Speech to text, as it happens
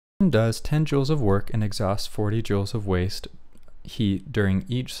Does 10 joules of work and exhausts 40 joules of waste heat during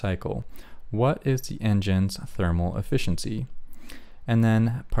each cycle. What is the engine's thermal efficiency? And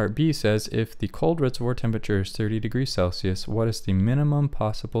then part B says, if the cold reservoir temperature is 30 degrees Celsius, what is the minimum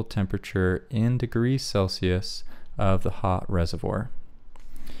possible temperature in degrees Celsius of the hot reservoir?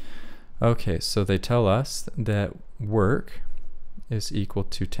 Okay, so they tell us that work is equal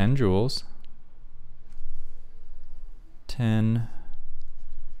to 10 joules, 10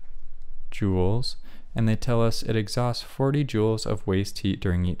 joules, and they tell us it exhausts 40 joules of waste heat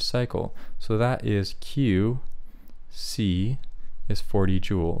during each cycle. So that is QC is 40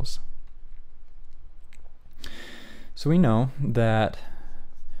 joules. So we know that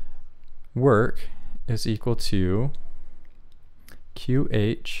work is equal to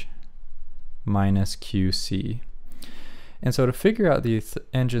QH minus QC. And so to figure out the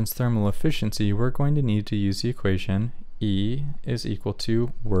engine's thermal efficiency, we're going to need to use the equation E is equal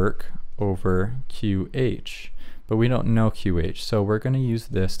to work over QH, but we don't know QH, so we're going to use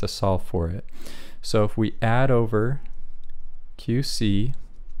this to solve for it. So if we add over QC,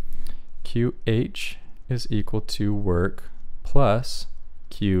 QH is equal to work plus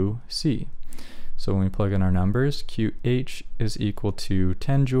QC. So when we plug in our numbers, QH is equal to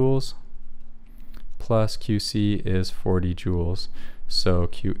 10 joules plus QC is 40 joules. So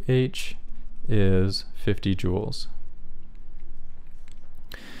QH is 50 joules.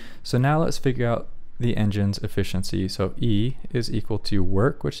 So now let's figure out the engine's efficiency. So E is equal to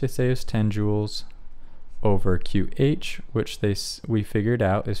work, which they say is 10 joules, over QH, which we figured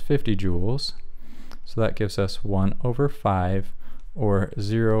out is 50 joules. So that gives us 1 over 5, or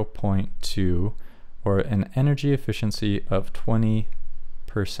 0.2, or an energy efficiency of 20%.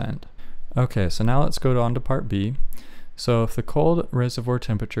 Okay, so now let's go on to part B. So if the cold reservoir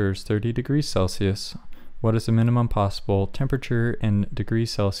temperature is 30 degrees Celsius, what is the minimum possible temperature in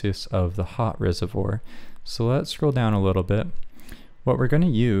degrees Celsius of the hot reservoir? So let's scroll down a little bit. What we're going to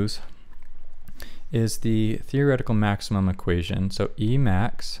use is the theoretical maximum equation. So E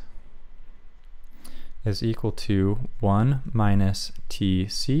max is equal to 1 minus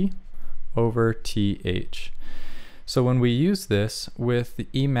TC over TH. So when we use this with the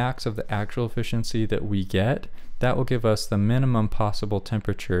E max of the actual efficiency that we get, that will give us the minimum possible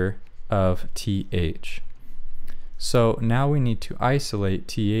temperature of TH. So now we need to isolate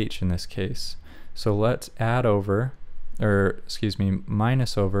TH in this case. So let's add over, or excuse me,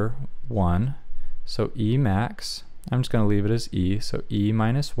 minus over 1. So E max, I'm just going to leave it as E, so E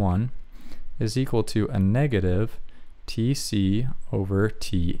minus 1 is equal to a negative TC over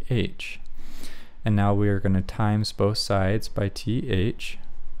TH. And now we are going to times both sides by TH.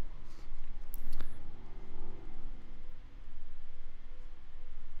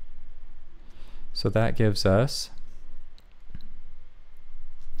 So that gives us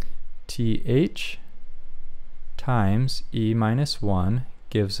TH times E minus 1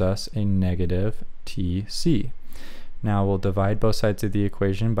 gives us a negative TC. Now we'll divide both sides of the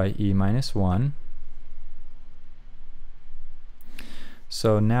equation by E minus 1.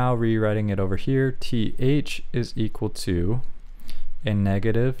 So now rewriting it over here, TH is equal to a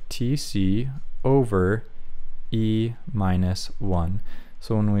negative TC over E minus 1.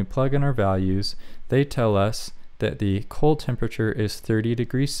 So when we plug in our values, they tell us that the cold temperature is 30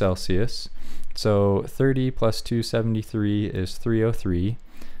 degrees Celsius. So 30 plus 273 is 303.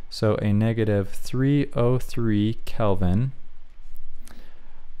 So a negative 303 Kelvin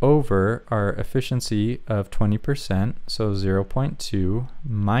over our efficiency of 20%, so 0.2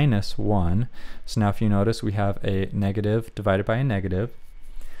 minus 1. So now if you notice, we have a negative divided by a negative.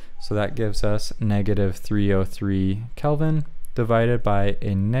 So that gives us negative 303 Kelvin divided by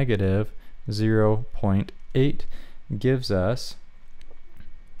a negative 0.8 gives us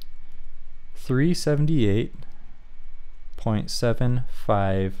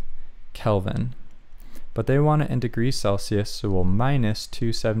 378.75 Kelvin. But they want it in degrees Celsius, so we'll minus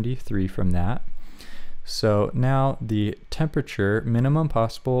 273 from that. So now the temperature, minimum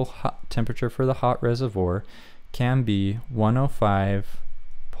possible temperature for the hot reservoir can be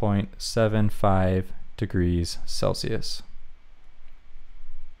 105.75 degrees Celsius.